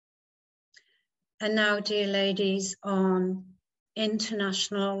And now, dear ladies, on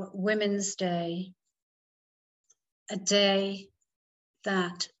International Women's Day, a day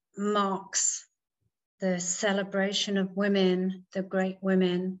that marks the celebration of women, the great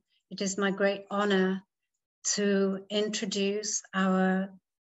women, it is my great honor to introduce our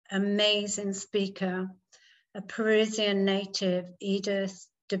amazing speaker, a Parisian native, Edith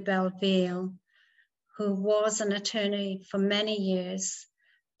de Belleville, who was an attorney for many years,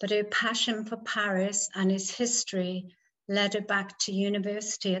 but her passion for Paris and its history led her back to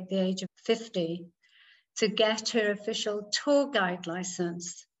university at the age of 50 to get her official tour guide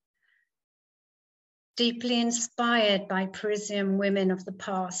license. Deeply inspired by Parisian women of the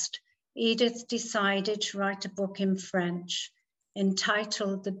past, Edith decided to write a book in French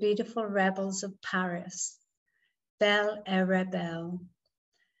entitled The Beautiful Rebels of Paris, Belle et Rebelle.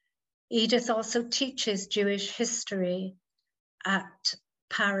 Edith also teaches Jewish history at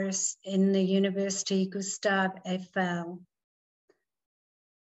Paris in the University Gustave Eiffel,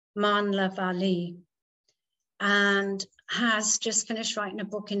 Marne-la-Vallée, and has just finished writing a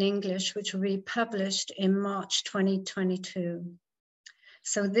book in English, which will be published in March 2022.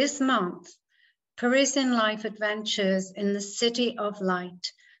 So this month, Parisian Life Adventures in the City of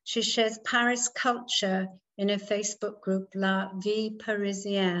Light. She shares Paris culture in her Facebook group, La Vie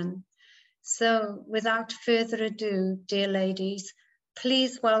Parisienne. So without further ado, dear ladies,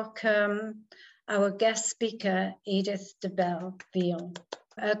 please welcome our guest speaker, Edith de Belleville.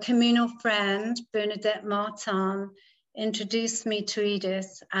 A communal friend, Bernadette Martin, introduced me to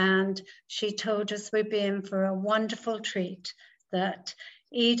Edith, and she told us we'd be in for a wonderful treat, that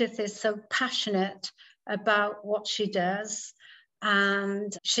Edith is so passionate about what she does,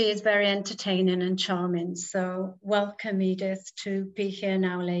 and she is very entertaining and charming. So welcome, Edith, to Be Here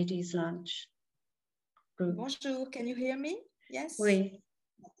Now Ladies Lunch group. Bonjour, can you hear me? Yes? Oui.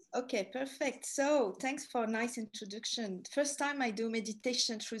 Okay, perfect. So thanks for a nice introduction. First time I do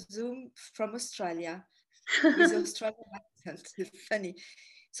meditation through Zoom from Australia with Australian accent. Funny.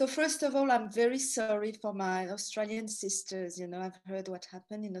 So first of all, I'm very sorry for my Australian sisters. You know, I've heard what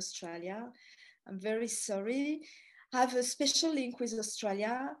happened in Australia. I'm very sorry. I have a special link with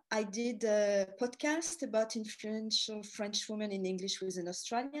Australia. I did a podcast about influential French women in English with an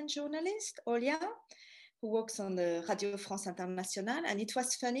Australian journalist, Olia, who works on the Radio France Internationale. And it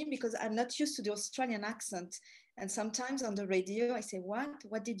was funny because I'm not used to the Australian accent. And sometimes on the radio, I say,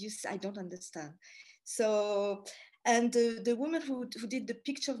 what did you say? I don't understand. So, and the woman who did the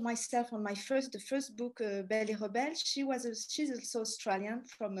picture of myself on the first book, Belle et Rebelle, she's also Australian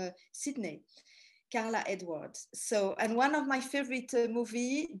from Sydney, Carla Edwards. So, and one of my favorite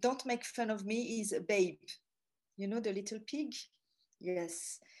movie, Don't Make Fun of Me, is Babe. You know, the little pig?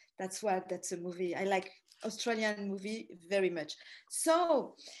 Yes, that's a movie. I like Australian movie very much.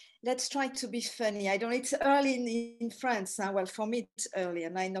 So let's try to be funny. It's early in France. Well, for me, it's early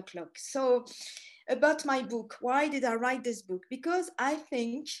at 9 o'clock. So about my book, why did I write this book? Because I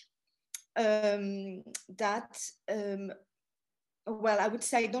think well, I would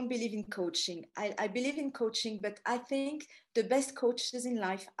say I don't believe in coaching. I believe in coaching, but I think the best coaches in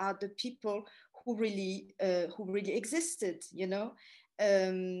life are the people who really existed, you know.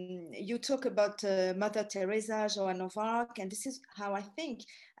 You talk about Mother Teresa, Joan of Arc, and this is how I think.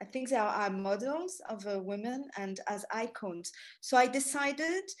 I think they are models of women and as icons. So I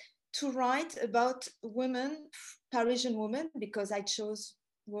decided to write about women, Parisian women, because I chose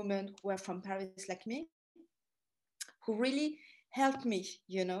women who are from Paris like me, who really helped me,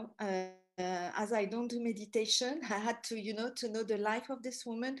 you know. As I don't do meditation, I had to, you know, to know the life of this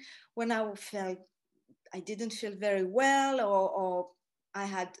woman when I didn't feel very well, or I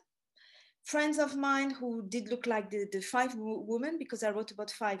had friends of mine who did look like the 5 women, because I wrote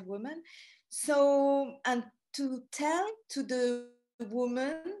about 5 women. So, and to tell to the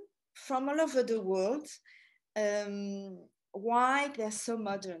women from all over the world why they're so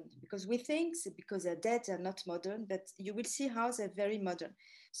modern, because we think because they're dead, they're not modern, but you will see how they're very modern.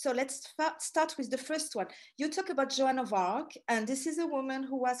 So let's start with the first one. You talk about Joan of Arc, and this is a woman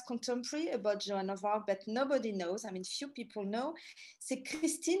who was contemporary about Joan of Arc, but nobody knows. I mean, few people know. C'est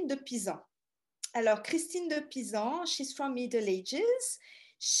Christine de Pisan. Alors, Christine de Pisan, she's from Middle Ages.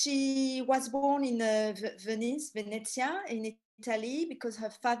 She was born in Venice, Venezia, in Italy, because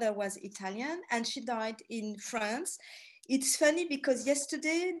her father was Italian, and she died in France. It's funny because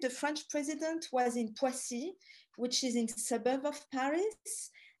yesterday the French president was in Poissy, which is in the suburb of Paris.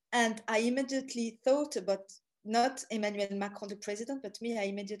 And I immediately thought about not Emmanuel Macron, the president, but me, I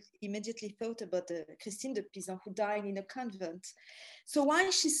immediately thought about Christine de Pisan, who died in a convent. So why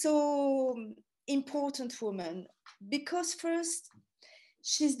is she so important woman? Because first,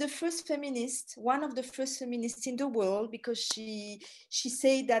 she's the first feminist, one of the first feminists in the world, because she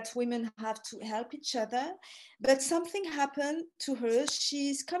said that women have to help each other. But something happened to her.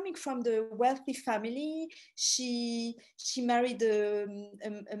 She's coming from the wealthy family. She married a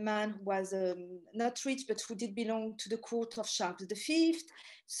man who was not rich, but who did belong to the court of Charles V,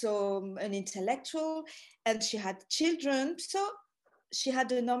 so an intellectual, and she had children. So she had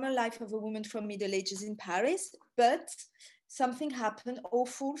the normal life of a woman from Middle Ages in Paris, but something happened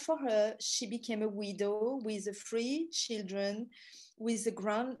awful for her. She became a widow with 3 children, with a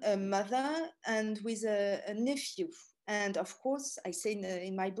grandmother, and with a nephew. And of course, I say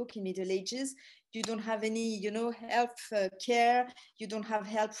in my book, in Middle Ages, you don't have any, health care. You don't have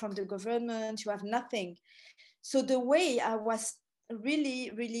help from the government. You have nothing. So the way I was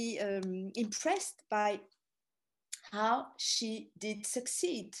really, really impressed by how she did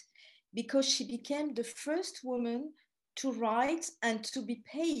succeed, because she became the first woman to write and to be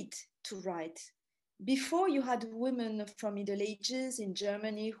paid to write. Before, you had women from Middle Ages in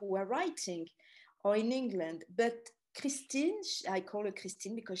Germany who were writing, or in England, but Christine, I call her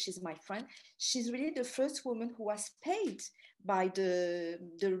Christine because she's my friend, she's really the first woman who was paid by the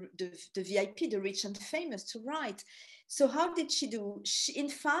VIP, the rich and famous, to write. So how did she do? In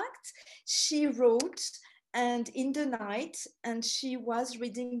fact, she wrote and in the night, and she was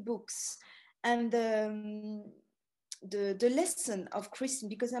reading books. And the lesson of Christine,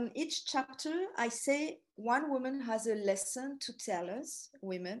 because on each chapter I say one woman has a lesson to tell us,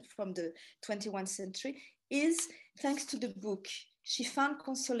 women from the 21st century, is thanks to the book. She found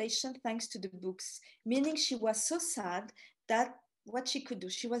consolation thanks to the books, meaning she was so sad that what she could do,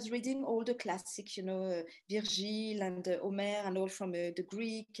 she was reading all the classics, Virgil and Homer and all from the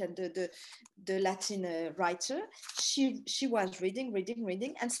Greek and the Latin writer. She was reading,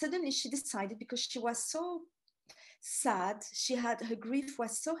 and suddenly she decided, because she was so sad, her grief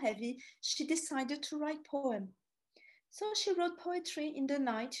was so heavy, she decided to write poem. So she wrote poetry in the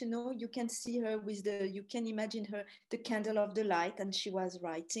night, you can see her you can imagine her, the candle of the light, and she was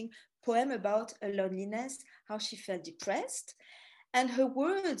writing poem about a loneliness, how she felt depressed. And her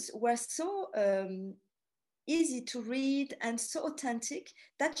words were so easy to read and so authentic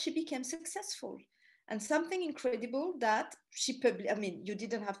that she became successful. And something incredible that she published, you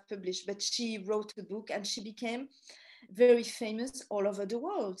didn't have published, but she wrote a book and she became very famous all over the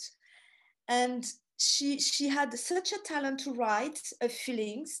world. And she had such a talent to write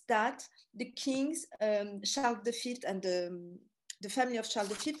feelings that the kings, Charles V and the family of Charles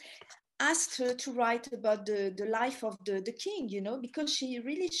V, asked her to write about the life of the king, because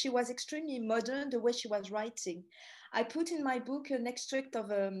she was extremely modern the way she was writing. I put in my book an extract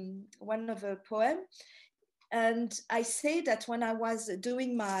of one of her poem. And I say that when I was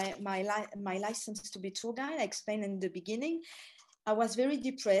doing my license to be tour guide, I explained in the beginning, I was very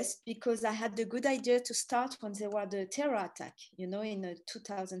depressed because I had the good idea to start when there was the terror attack, in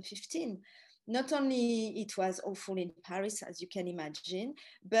 2015. Not only it was awful in Paris, as you can imagine,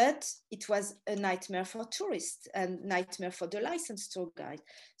 but it was a nightmare for tourists and nightmare for the licensed tour guide.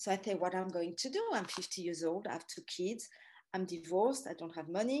 So I thought, what I'm going to do? I'm 50 years old, I have 2 kids, I'm divorced, I don't have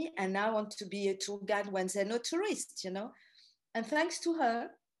money, and now I want to be a tour guide when there are no tourists, And thanks to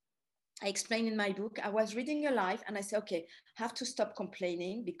her, I explain in my book, I was reading her life and I said, okay, I have to stop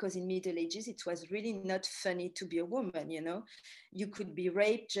complaining, because in Middle Ages, it was really not funny to be a woman, You could be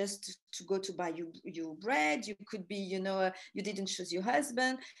raped just to go to buy you bread. You could be, you didn't choose your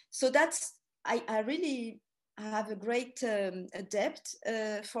husband. So I really have a great debt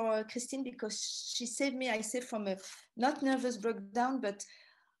for Christine, because she saved me, I say, from a not nervous breakdown, but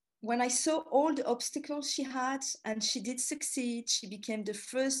when I saw all the obstacles she had and she did succeed, she became the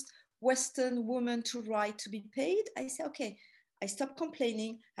first Western woman to write, to be paid. I said, okay, I stopped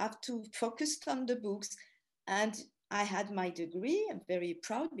complaining, I have to focus on the books. And I had my degree. I'm very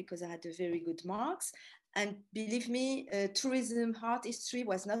proud because I had a very good marks. And believe me, tourism, art history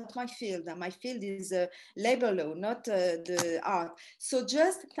was not my field. My field is labor law, not the art. So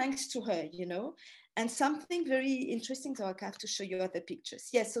just thanks to her, And something very interesting, so I have to show you other pictures.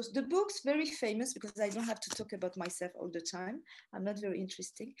 Yes, so the book's very famous because I don't have to talk about myself all the time. I'm not very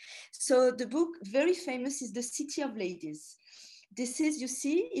interesting. So the book, very famous, is The City of Ladies. This is, you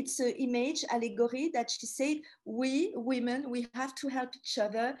see, it's an image allegory that she said, we women, we have to help each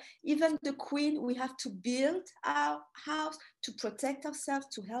other. Even the queen, we have to build our house to protect ourselves,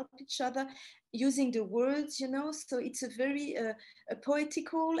 to help each other, using the words, So it's a very a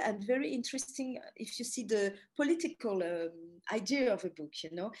poetical and very interesting, if you see the political idea of a book,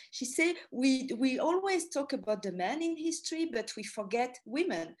 She said, we always talk about the men in history, but we forget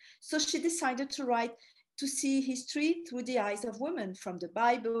women. So she decided to to see history through the eyes of women, from the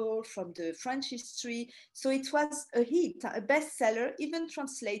Bible, from the French history. So it was a hit, a bestseller, even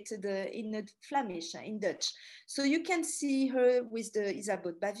translated in Flemish, in Dutch. So you can see her with the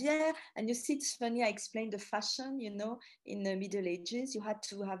Isabeau de Bavière, and you see, it's funny, I explained the fashion, you know, in the Middle Ages, you had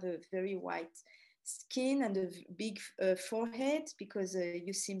to have a very white skin and a big forehead because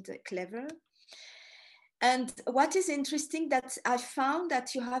you seemed clever. And what is interesting that I found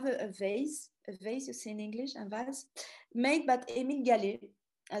that you have a vase you say in English, un vase, made by Émile Gallé.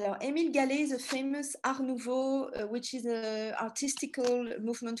 Alors, Émile Gallé is a famous Art Nouveau, which is an artistical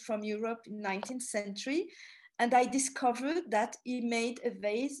movement from Europe in the 19th century. And I discovered that he made a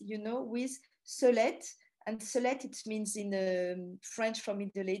vase, you know, with solette. And solette, it means in French from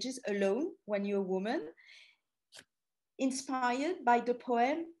Middle Ages, alone, when you're a woman, inspired by the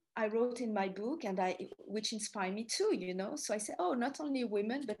poem I wrote in my book, and which inspired me too, you know. So I said, oh, not only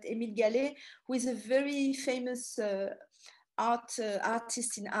women, but Émile Gallé, who is a very famous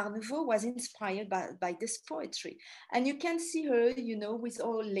artist in Art Nouveau, was inspired by this poetry. And you can see her, you know, with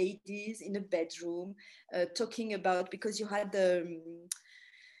all ladies in a bedroom, talking about, because you had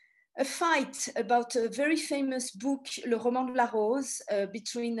a fight about a very famous book, Le Roman de la Rose,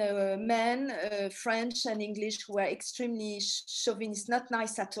 between men, French and English, who were extremely chauvinist, not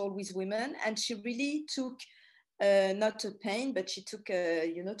nice at all with women. And she really took not a pain, but she took,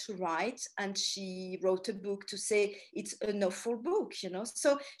 you know, to write, and she wrote a book to say it's an awful book, you know.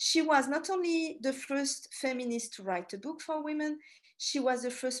 So she was not only the first feminist to write a book for women, she was the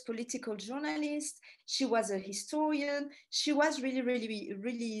first political journalist, she was a historian, she was really, really,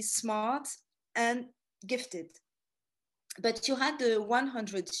 really smart and gifted. But you had the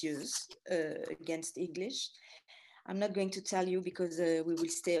 100 years against English. I'm not going to tell you because we will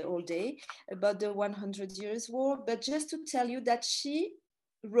stay all day about the 100 Years War, but just to tell you that she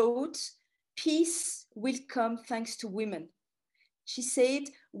wrote, peace will come thanks to women. She said,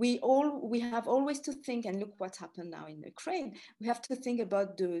 we have always to think, and look what happened now in Ukraine, we have to think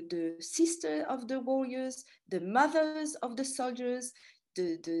about the sister of the warriors, the mothers of the soldiers,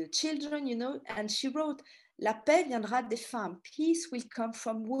 the children, you know. And she wrote, la paix viendra des femmes, peace will come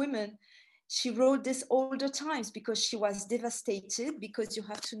from women. She wrote this all the times because she was devastated, because you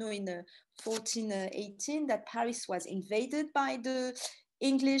have to know in 1418 that Paris was invaded by the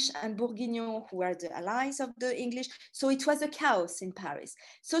English and Bourguignons, who were the allies of the English. So it was a chaos in Paris.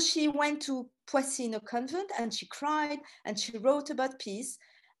 So she went to Poissy in a convent and she cried and she wrote about peace.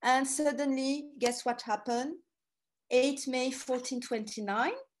 And suddenly, guess what happened? 8 May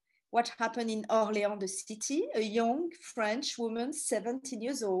 1429, what happened in Orléans, the city? A young French woman, 17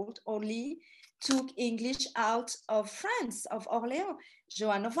 years old, only took English out of France, of Orléans,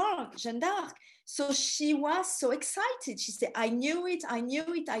 Joan of Arc, Jeanne d'Arc. So she was so excited. She said, I knew it,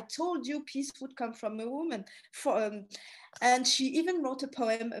 I told you peace would come from a woman. And she even wrote a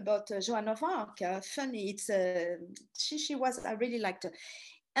poem about Joan of Arc. Funny, it's she was, I really liked her.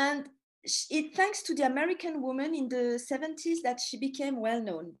 And thanks to the American woman in the 70s that she became well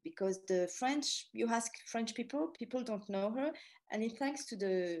known, because the French, you ask French people don't know her. And it thanks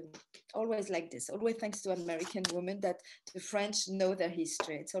to always like this, always thanks to American women that the French know their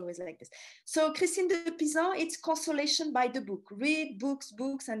history. It's always like this. So Christine de Pizan, it's consolation by the book. Read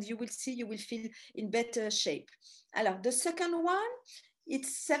books, and you will see, you will feel in better shape. Alors, the second one,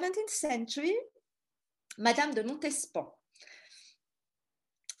 it's 17th century, Madame de Montespan.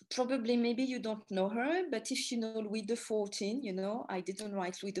 Probably, maybe you don't know her, but if you know Louis XIV, you know, I didn't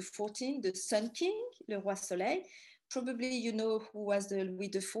write Louis XIV, the Sun King, Le Roi Soleil. Probably you know who was the Louis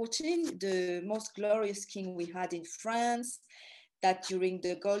XIV, the most glorious king we had in France, that during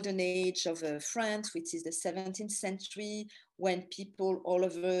the golden age of France, which is the 17th century, when people all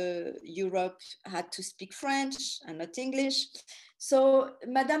over Europe had to speak French and not English. So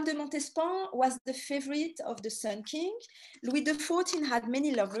Madame de Montespan was the favorite of the Sun King. Louis XIV had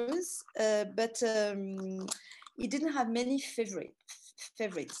many lovers, but he didn't have many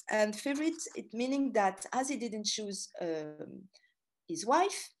favorites. And favorites, it meaning that as he didn't choose his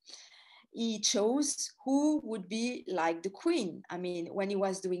wife, he chose who would be like the queen. I mean, when he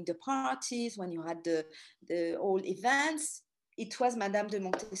was doing the parties, when you had the whole events, it was Madame de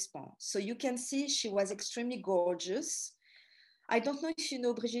Montespan. So you can see she was extremely gorgeous. I don't know if you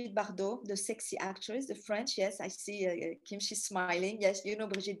know Brigitte Bardot, the sexy actress, the French. Yes, I see Kim, she's smiling. Yes, you know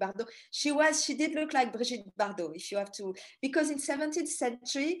Brigitte Bardot. She did look like Brigitte Bardot, if you have to, because in 17th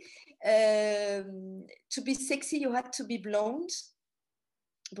century, to be sexy, you had to be blonde.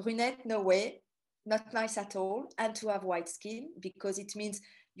 Brunette, no way, not nice at all, and to have white skin, because it means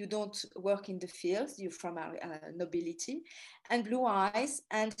you don't work in the fields, you're from nobility, and blue eyes.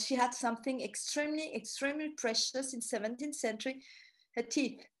 And she had something extremely precious in 17th century, her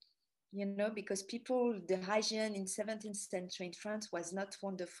teeth, you know, because the hygiene in 17th century in France was not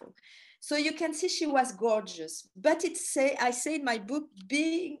wonderful. So you can see she was gorgeous, but I say in my book,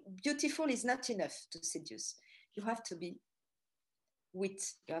 being beautiful is not enough to seduce. You have to be wit,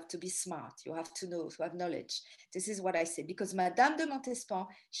 you have to be smart, you have to know, to have knowledge. This is what I say, because Madame de Montespan,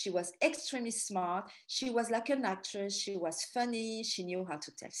 she was extremely smart. She was like an actress. She was funny. She knew how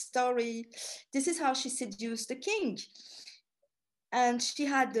to tell story. This is how she seduced the king. And she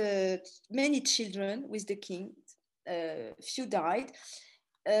had many children with the king. Few died.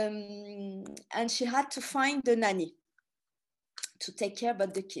 And she had to find the nanny to take care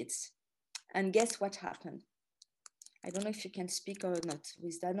about the kids. And guess what happened? I don't know if you can speak or not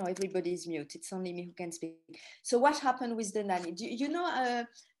with that. No, everybody is mute. It's only me who can speak. So what happened with the nanny? Do you know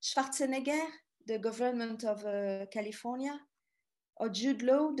Schwarzenegger, the government of California? Or Jude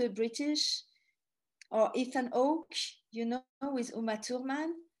Law, the British? Or Ethan Hawke, you know, with Uma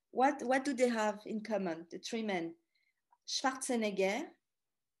Thurman? What do they have in common, the three men? Schwarzenegger,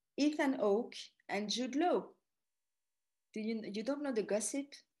 Ethan Hawke, and Jude Law. You don't know the gossip?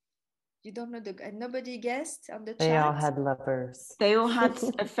 You don't know nobody guessed on the chat? They all had lovers. They all had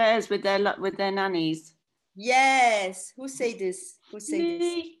affairs with their nannies. Yes. Who say this? Who say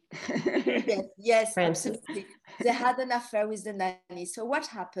Me. this? Yes, Francis. absolutely. They had an affair with the nanny. So what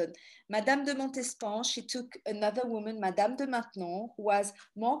happened? Madame de Montespan, she took another woman, Madame de Maintenon, who was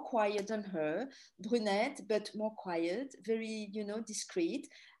more quiet than her, brunette, but more quiet, very, you know, discreet.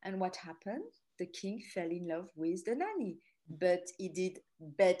 And what happened? The king fell in love with the nanny, but he did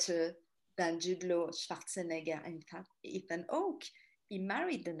better than Jude Law, Schwarzenegger, and Ethan Hawke. He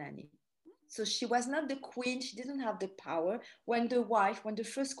married the nanny. So she was not the queen. She didn't have the power. When the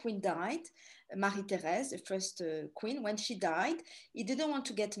first queen died, Marie-Thérèse, the first queen, when she died, he didn't want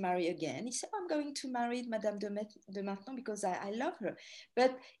to get married again. He said, I'm going to marry Madame de Maintenon because I love her.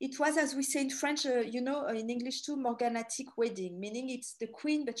 But it was, as we say in French, you know, in English too, morganatic wedding, meaning it's the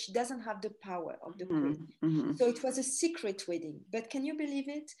queen, but she doesn't have the power of the queen. Mm-hmm. So it was a secret wedding. But can you believe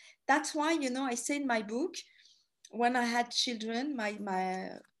it? That's why, you know, I say in my book, when I had children, my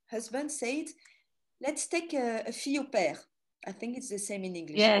husband said, let's take a fille au père. I think it's the same in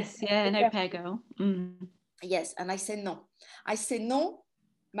English. Yes, yeah, no pego. Mm. Yes, and I say no. I say no,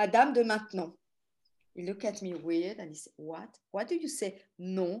 Madame de Maintenon. He looked at me weird and he said, what? What do you say?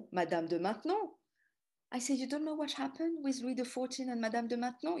 No, Madame de Maintenon. I said, you don't know what happened with Louis XIV and Madame de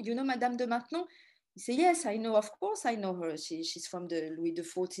Maintenon? You know Madame de Maintenon? He said, yes, I know, of course I know her. She's from the Louis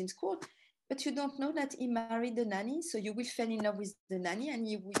XIV court. But you don't know that he married the nanny, so you will fall in love with the nanny and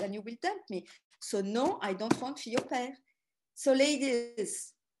you will dump me. So no, I don't want fille au père. So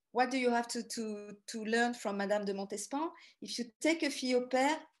ladies, what do you have to learn from Madame de Montespan? If you take a fille au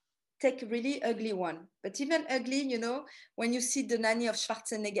père, take a really ugly one. But even ugly, you know, when you see the nanny of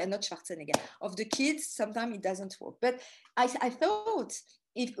Schwarzenegger, not Schwarzenegger, of the kids, sometimes it doesn't work. But I thought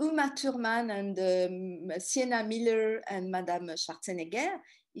if Uma Thurman and Sienna Miller and Madame Schwarzenegger,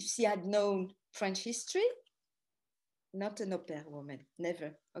 if she had known French history, not an au pair woman,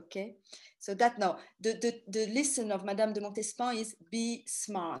 never, okay? So that now, the lesson of Madame de Montespan is be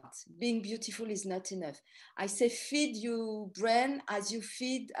smart. Being beautiful is not enough. I say feed your brain as you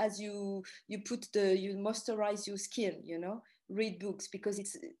moisturize your skin, you know? Read books, because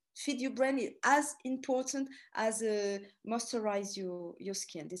it's feed your brain is as important as moisturize your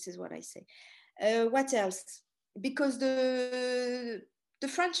skin. This is what I say. What else? Because the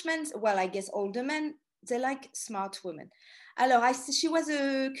Frenchmen, well, I guess older men, they like smart women. Alors, she was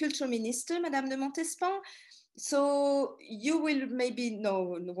a culture minister, Madame de Montespan. So you will maybe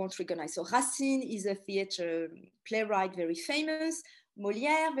won't recognize. So Racine is a theater playwright, very famous.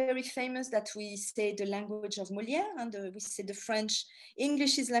 Molière, very famous, that we say the language of Molière, and we say the French.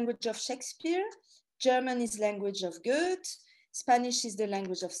 English is language of Shakespeare. German is language of Goethe. Spanish is the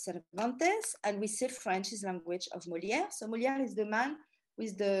language of Cervantes, and we say French is language of Molière. So Molière is the man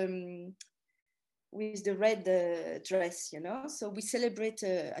with the red dress, you know. So we celebrate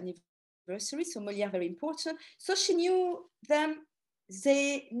anniversary. So Molière, very important. So she knew them.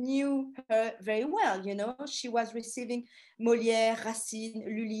 They knew her very well, you know. She was receiving Molière, Racine,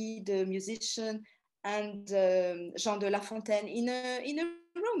 Lully, the musician, and Jean de La Fontaine in a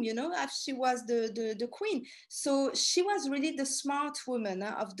room, you know, as she was the queen. So she was really the smart woman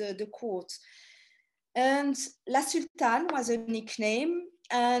of the court. And La Sultane was a nickname.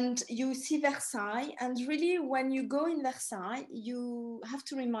 and you see Versailles. And really, when you go in Versailles, you have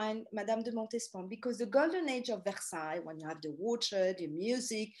to remind Madame de Montespan, because the golden age of Versailles, when you have the water, the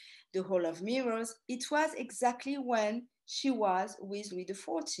music, the Hall of Mirrors, it was exactly when she was with Louis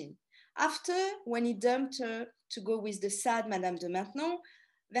XIV. After, when he dumped her to go with the sad Madame de Maintenon,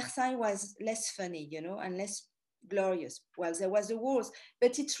 Versailles was less funny, you know, and less glorious. Well, there was the wars,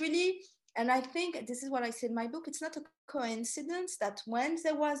 but it's really, and I think this is what I said in my book, it's not a coincidence that when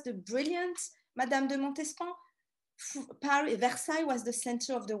there was the brilliant Madame de Montespan, Paris, Versailles was the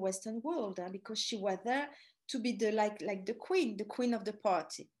center of the Western world, because she was there to be the like the queen of the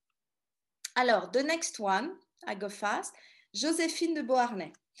party. Alors, the next one, I go fast, Joséphine de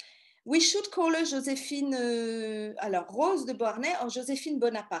Beauharnais. We should call her Joséphine, alors Rose de Beauharnais or Joséphine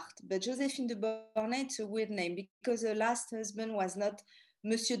Bonaparte, but Joséphine de Beauharnais, it's a weird name because her last husband was not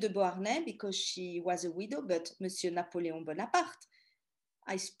Monsieur de Beauharnais because she was a widow, but Monsieur Napoléon Bonaparte.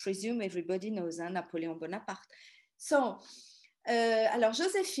 I presume everybody knows Napoleon Bonaparte. So, alors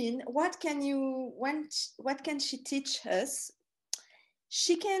Joséphine, what can she teach us?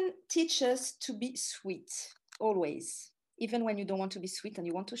 She can teach us to be sweet, always, even when you don't want to be sweet and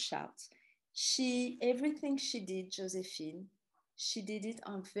you want to shout. Everything she did, Joséphine, she did it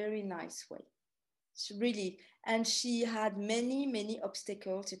on a very nice way. She really, and she had many, many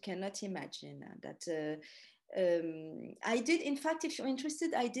obstacles you cannot imagine. I did, in fact, if you're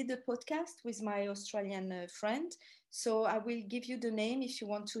interested, I did a podcast with my Australian friend. So I will give you the name if you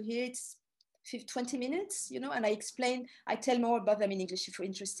want to hear it. 20 minutes, you know, and I tell more about them in English if you're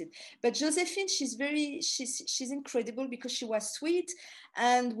interested. But Joséphine, she's incredible because she was sweet.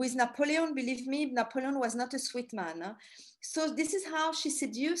 And with Napoleon, believe me, Napoleon was not a sweet man. Huh? So this is how she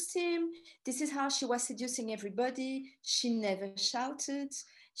seduced him. This is how she was seducing everybody. She never shouted.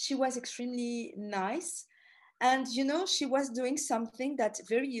 She was extremely nice. And, you know, she was doing something that's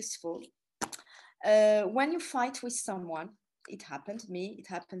very useful. When you fight with someone, it happens to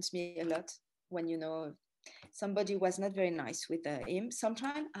me a lot. When, you know, somebody was not very nice with him,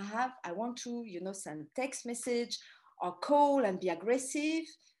 sometimes I want to, you know, send text message or call and be aggressive.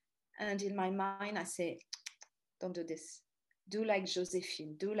 And in my mind, I say, don't do this. Do like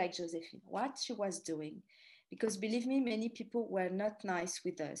Joséphine. What she was doing. Because believe me, many people were not nice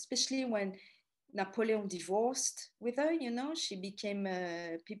with her, especially when Napoleon divorced with her, you know, she became,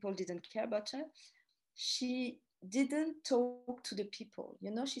 people didn't care about her. She didn't talk to the people, you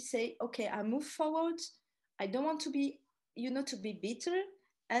know, she say, okay, I move forward. I don't want to be, you know, to be bitter.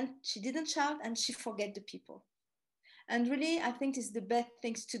 And she didn't shout and she forget the people. And really, I think it's the best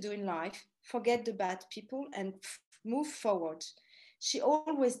things to do in life. Forget the bad people and move forward. She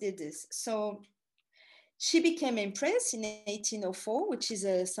always did this. So she became Empress in 1804, which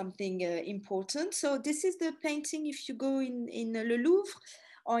is something important. So this is the painting. If you go in Le Louvre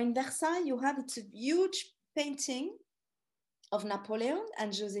or in Versailles, you have, it's a huge painting of Napoleon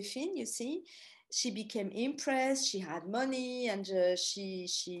and Joséphine, you see. She became Empress, she had money, and she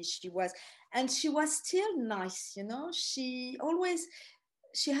was still nice, you know. She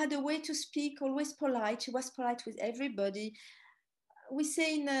had a way to speak, always polite. She was polite with everybody. We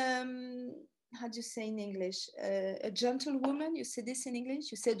say in, how do you say in English? A gentlewoman, you say this in English?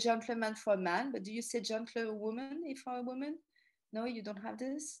 You say gentleman for a man, but do you say gentlewoman for a woman? No, you don't have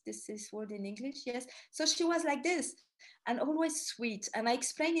this word in English, yes. So she was like this and always sweet. And I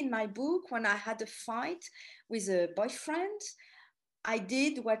explain in my book, when I had a fight with a boyfriend, I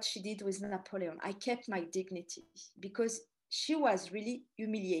did what she did with Napoleon. I kept my dignity because she was really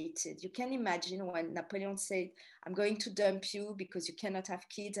humiliated. You can imagine when Napoleon said, I'm going to dump you because you cannot have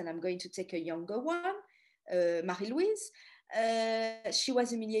kids and I'm going to take a younger one, Marie-Louise. She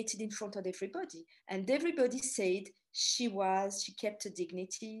was humiliated in front of everybody. And everybody said she kept her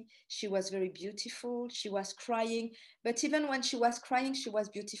dignity. She was very beautiful. She was crying. But even when she was crying, she was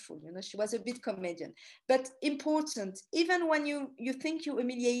beautiful. You know, she was a bit comedian. But important, even when you think you're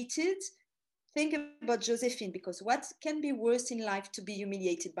humiliated, think about Joséphine, because what can be worse in life to be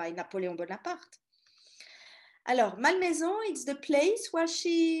humiliated by Napoleon Bonaparte? Alors, Malmaison, it's the place where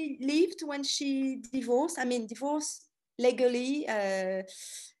she lived when she divorced. I mean, divorced legally.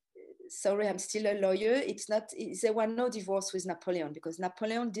 Sorry, I'm still a lawyer. There were no divorce with Napoleon because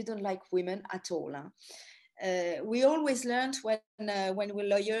Napoleon didn't like women at all. Huh? We always learned when we're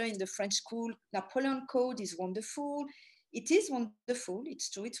lawyer in the French school, Napoleon Code is wonderful. It is wonderful. It's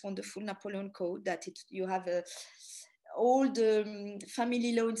true. It's wonderful. Napoleon Code that you have all the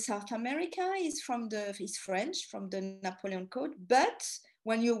family law in South America is French from the Napoleon Code. But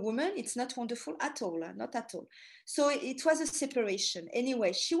when you're a woman, it's not wonderful at all. Not at all. So it was a separation.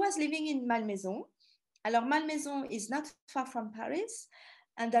 Anyway, she was living in Malmaison. Alors Malmaison is not far from Paris.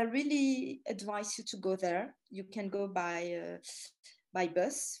 And I really advise you to go there. You can go by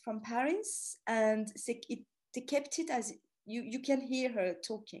bus from Paris, and they kept it as you can hear her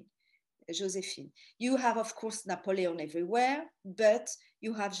talking, Josephine. You have, of course, Napoleon everywhere, but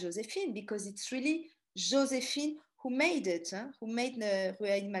you have Josephine because it's really Josephine who made it, who made the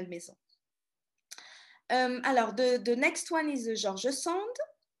Rueil Malmaison. Alors, the next one is George Sand.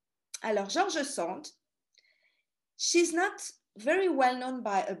 Alors, George Sand, she's not very well known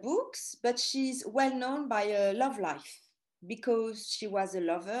by her books, but she's well known by her love life because she was a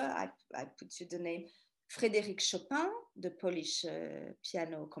lover. I put you the name, Frédéric Chopin, the Polish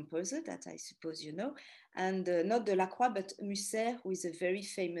piano composer that I suppose you know, and not Delacroix, but Musset, who is a very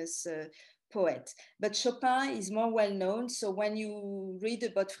famous poet. But Chopin is more well known. So when you read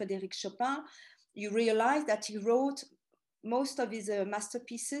about Frédéric Chopin, you realize that he wrote most of his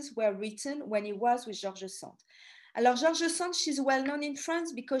masterpieces were written when he was with George Sand. Alors, George Sand, she's well known in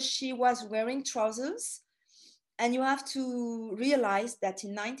France because she was wearing trousers. And you have to realize that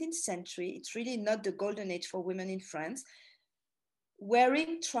in 19th century, it's really not the golden age for women in France.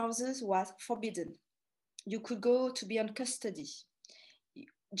 Wearing trousers was forbidden. You could go to be on custody.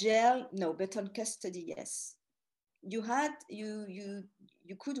 Jail, no, but on custody, yes. You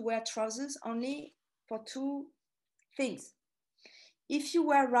could wear trousers only for two things. If you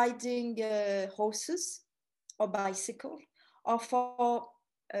were riding horses or bicycle, or for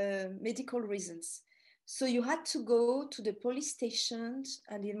medical reasons. So you had to go to the police stations,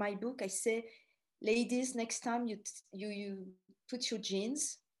 and in my book I say, ladies, next time you put your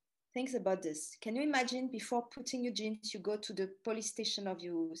jeans, think about this. Can you imagine before putting your jeans, you go to the police station of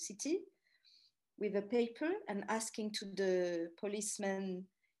your city with a paper and asking to the policeman,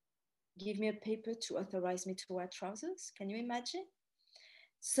 give me a paper to authorize me to wear trousers? Can you imagine?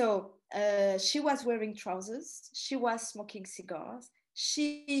 So she was wearing trousers, she was smoking cigars,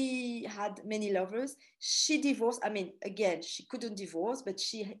 she had many lovers, she divorced. I mean, again, she couldn't divorce, but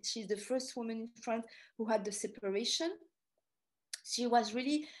she's the first woman in France who had the separation. She was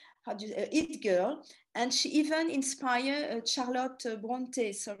really a it girl, and she even inspired Charlotte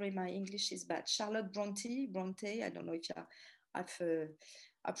Bronte. Sorry, my English is bad. Charlotte Bronte, I don't know if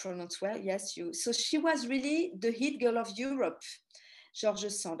I pronounce well. Yes, you. So she was really the hit girl of Europe, George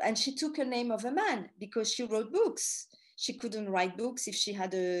Sand. And she took a name of a man because she wrote books. She couldn't write books if she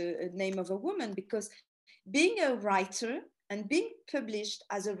had a name of a woman, because being a writer and being published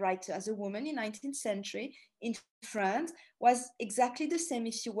as a writer, as a woman in 19th century in France was exactly the same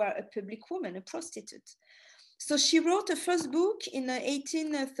if you were a public woman, a prostitute. So she wrote a first book in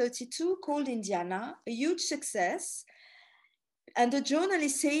 1832 called Indiana, a huge success. And the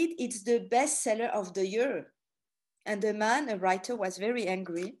journalist said it's the bestseller of the year. And the man, a writer, was very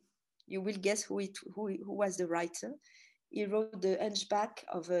angry. You will guess who was the writer. He wrote The Hunchback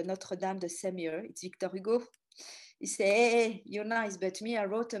of Notre Dame the same year. It's Victor Hugo. He said, hey, you're nice, but me, I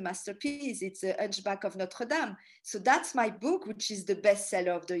wrote a masterpiece. It's The Hunchback of Notre Dame. So that's my book, which is the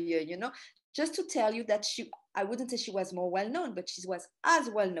bestseller of the year, you know, just to tell you that I wouldn't say she was more well-known, but she was as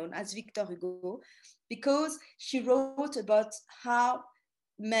well-known as Victor Hugo because she wrote about how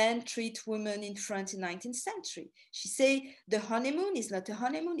men treat women in France in 19th century. She said the honeymoon is not a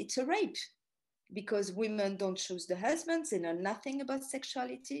honeymoon, it's a rape, because women don't choose the husbands, they know nothing about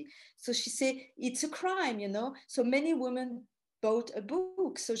sexuality. So she said it's a crime, you know. So many women bought a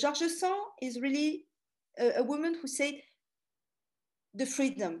book. So George Sand is really a woman who said the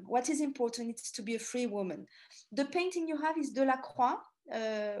freedom. What is important is to be a free woman. The painting you have is Delacroix.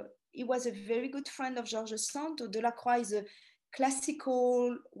 He was a very good friend of George Sand. Delacroix is a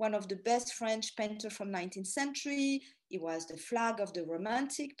classical, one of the best French painters from 19th century. He was the flag of the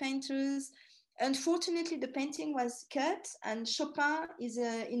Romantic painters. Unfortunately, the painting was cut, and Chopin is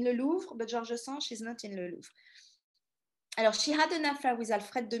in the Louvre, but George Sand, she's not in the Louvre. Alors, she had an affair with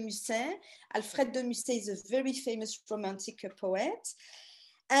Alfred de Musset. Alfred de Musset is a very famous Romantic poet.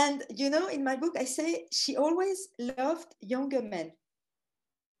 And, you know, in my book, I say she always loved younger men.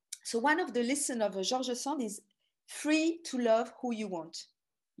 So one of the lessons of George Sand is free to love who you want.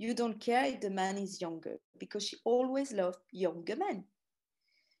 You don't care if the man is younger, because she always loved younger men.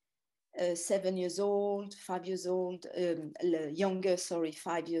 7 years old, 5 years old, younger, sorry,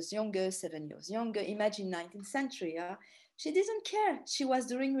 5 years younger, 7 years younger. Imagine 19th century, she didn't care. She was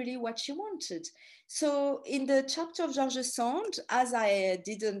doing really what she wanted. So in the chapter of George Sand, as I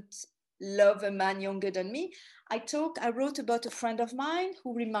didn't love a man younger than me, I wrote about a friend of mine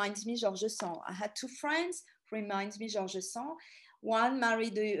who reminds me George Sand. I had two friends who reminds me George Sand. One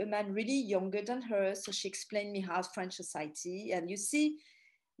married a man really younger than her, so she explained me how French society, and you see,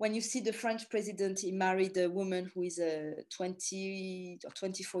 when you see the French president, he married a woman who is 20 or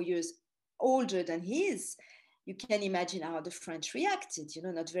 24 years older than he is, you can imagine how the French reacted,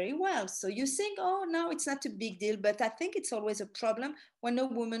 not very well. So you think, oh, no, it's not a big deal. But I think it's always a problem when a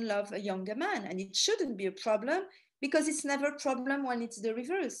woman loves a younger man. And it shouldn't be a problem because it's never a problem when it's the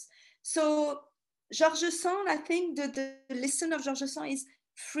reverse. So Georges Sand, I think the lesson of Georges Sand is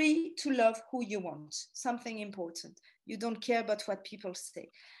free to love who you want, something important. You don't care about what people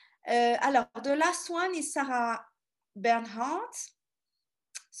say. Alors, the last one is Sarah Bernhardt.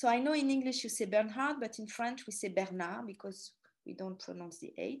 So I know in English you say Bernhard, but in French we say Bernard because we don't pronounce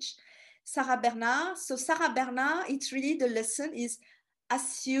the H. Sarah Bernard. So Sarah Bernard, it's really the lesson is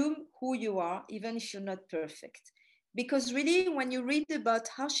assume who you are, even if you're not perfect. Because really, when you read about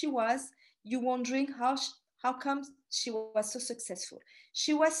how she was, you're wondering how come she was so successful.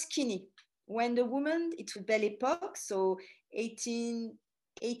 She was skinny. When the woman, it was Belle Époque, so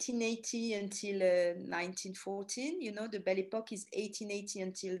 1880 until 1914, the Belle Époque is 1880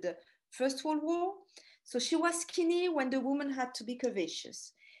 until the First World War. So she was skinny when the woman had to be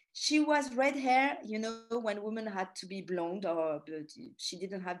curvaceous. She was red hair, when women had to be blonde or she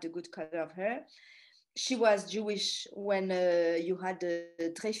didn't have the good color of hair. She was Jewish when you had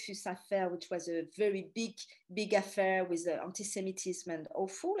the Dreyfus affair, which was a very big affair with anti-Semitism and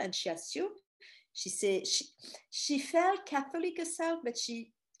awful. And she assumed, she said she felt Catholic herself, but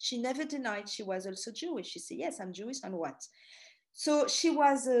she never denied she was also Jewish. She said, yes, I'm Jewish, and what? So she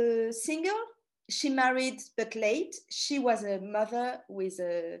was single. She married, but late. She was a mother with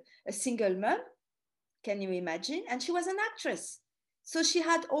a single mom. Can you imagine? And she was an actress. So she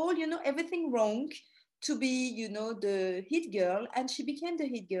had all, everything wrong to be, the hit girl. And she became the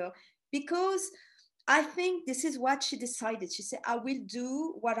hit girl because I think this is what she decided. She said, I will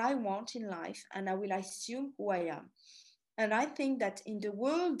do what I want in life and I will assume who I am. And I think that in the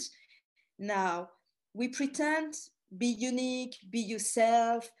world now, we pretend, be unique, be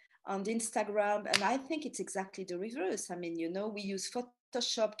yourself on Instagram. And I think it's exactly the reverse. I mean, we use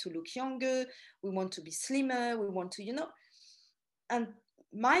Photoshop to look younger. We want to be slimmer. We want to, And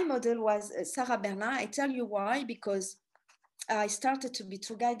my model was Sarah Bernard. I tell you why, because I started to be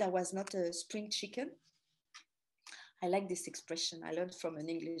tour guide. I was not a spring chicken. I like this expression. I learned from an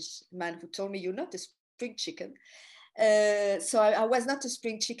English man who told me, you're not a spring chicken. So I was not a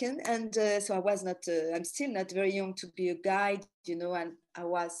spring chicken. And so I was not, I'm still not very young to be a guide, and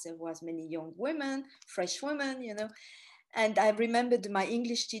there was many young women, fresh women, And I remembered my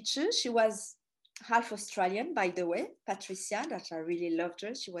English teacher. She was half Australian, by the way, Patricia, that I really loved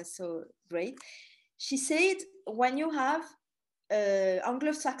her. She was so great. She said, when you have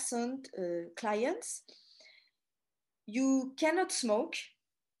Anglo-Saxon clients, you cannot smoke,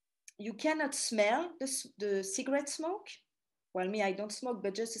 you cannot smell the cigarette smoke. Well, me, I don't smoke,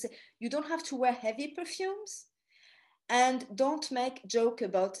 but just to say, you don't have to wear heavy perfumes, and don't make joke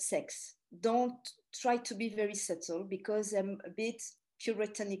about sex. Don't try to be very subtle because I'm a bit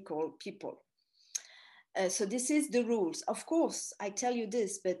puritanical people. So this is the rules. Of course, I tell you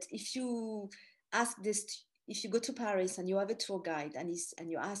this, but if you ask this, if you go to Paris and you have a tour guide and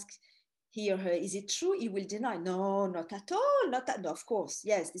you ask he or her, is it true? He will deny. No, not at all. No, of course.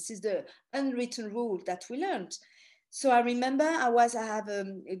 Yes, this is the unwritten rule that we learned. So I remember I have a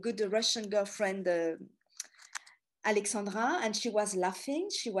good Russian girlfriend, Alexandra, and she was laughing.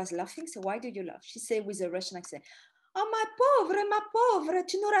 So why do you laugh? She said with a Russian accent, oh, ma pauvre,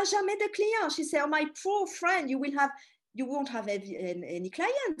 tu n'auras jamais de clients. She said, oh, my poor friend, you won't have any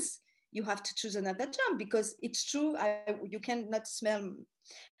clients. You have to choose another job because it's true. You cannot smell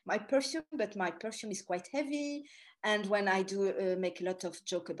my perfume, but my perfume is quite heavy. And when I do make a lot of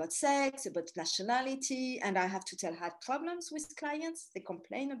joke about sex, about nationality, and I have to tell I had problems with clients, they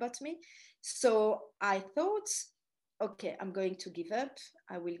complain about me. So I thought, okay, I'm going to give up.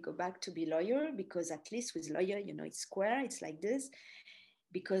 I will go back to be lawyer because at least with lawyer, it's square, it's like this.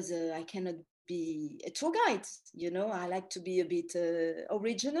 Because I cannot be a tour guide, I like to be a bit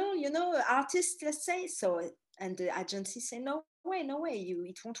original, artist, let's say. So, and the agency say, no way,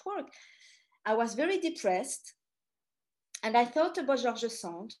 it won't work. I was very depressed. And I thought about Georges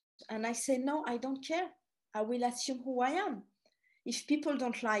Sand and I said, no, I don't care. I will assume who I am. If people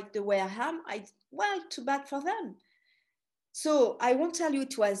don't like the way I am, well, too bad for them. So I won't tell you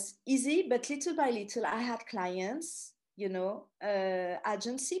it was easy, but little by little, I had clients,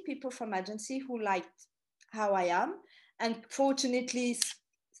 people from agency who liked how I am. And fortunately,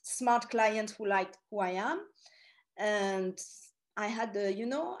 smart clients who liked who I am. And I had,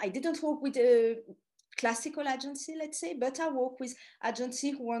 I didn't work with a classical agency, let's say, but I work with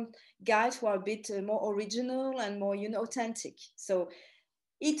agency who want guys who are a bit more original and more, authentic. So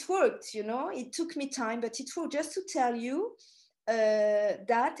it worked, you know, it took me time, but it worked. Just to tell you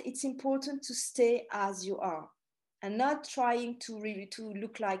that it's important to stay as you are and not trying to really to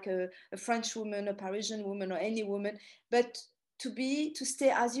look like a French woman, a Parisian woman, or any woman, but to stay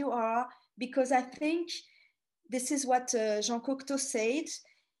as you are, because I think this is what Jean Cocteau said.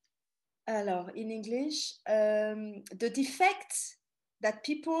 Alors, in English, the defects that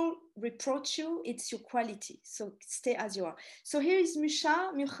people reproach you, it's your quality. So stay as you are. So here is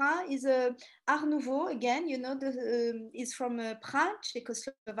Mucha. Mucha is a Art Nouveau again. You know, is from Prague,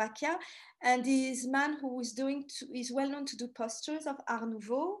 Czechoslovakia, and is man who is is well known to do posters of Art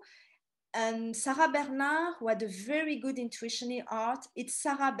Nouveau. And Sarah Bernard, who had a very good intuition in art, it's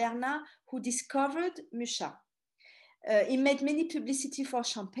Sarah Bernard who discovered Mucha. He made many publicity for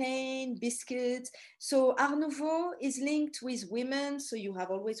champagne, biscuits. So Art Nouveau is linked with women. So you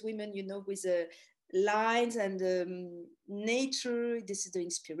have always women, you know, with lines and nature. This is the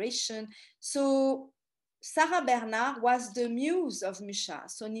inspiration. So Sarah Bernard was the muse of Mucha.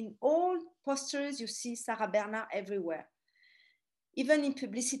 So in all posters, you see Sarah Bernard everywhere. Even in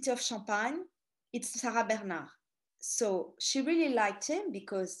publicity of champagne, it's Sarah Bernard. So she really liked him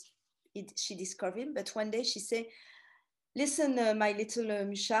because she discovered him. But one day she said, listen, my little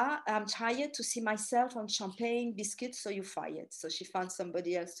Mucha, I'm tired to see myself on champagne, biscuits, so you fired. So she found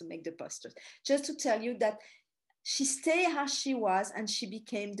somebody else to make the posters. Just to tell you that she stayed as she was, and she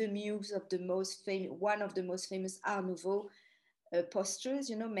became the muse of the most famous, one of the most famous Art Nouveau posters,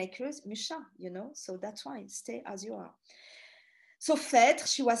 you know, makers, Mucha, you know. So that's why, stay as you are. So Phèdre,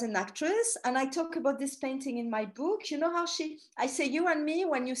 she was an actress, and I talk about this painting in my book. You know how I say, you and me,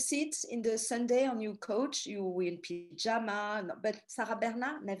 when you sit in the Sunday on your couch, you in pyjama, but Sarah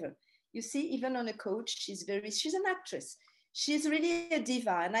Bernard, never. You see, even on a couch, she's an actress. She's really a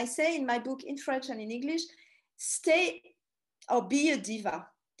diva. And I say in my book, in French and in English, stay or be a diva.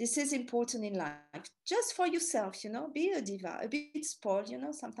 This is important in life. Just for yourself, you know, be a diva, a bit spoiled, you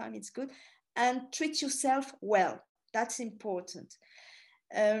know, sometimes it's good. And treat yourself well. That's important.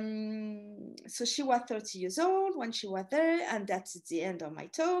 So she was 30 years old when she was there, and that's the end of my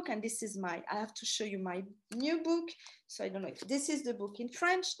talk. And this is I have to show you my new book. So I don't know if this is the book in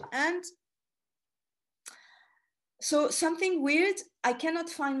French. And so something weird, I cannot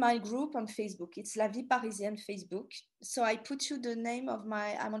find my group on Facebook. It's La Vie Parisienne Facebook. So I put you the name of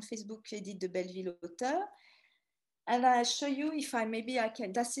I'm on Facebook, Edith de Belleville auteur. And I'll show you if maybe I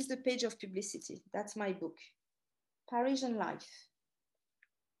can, this is the page of publicity. That's my book. Parisian life,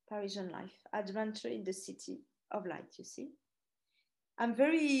 adventure in the city of light, you see. I'm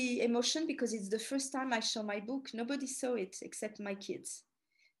very emotional because it's the first time I show my book. Nobody saw it except my kids.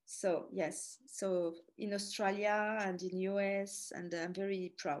 So yes, so in Australia and in US, and I'm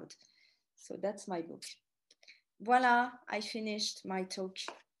very proud. So that's my book. Voila, I finished my talk.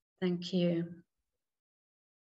 Thank you.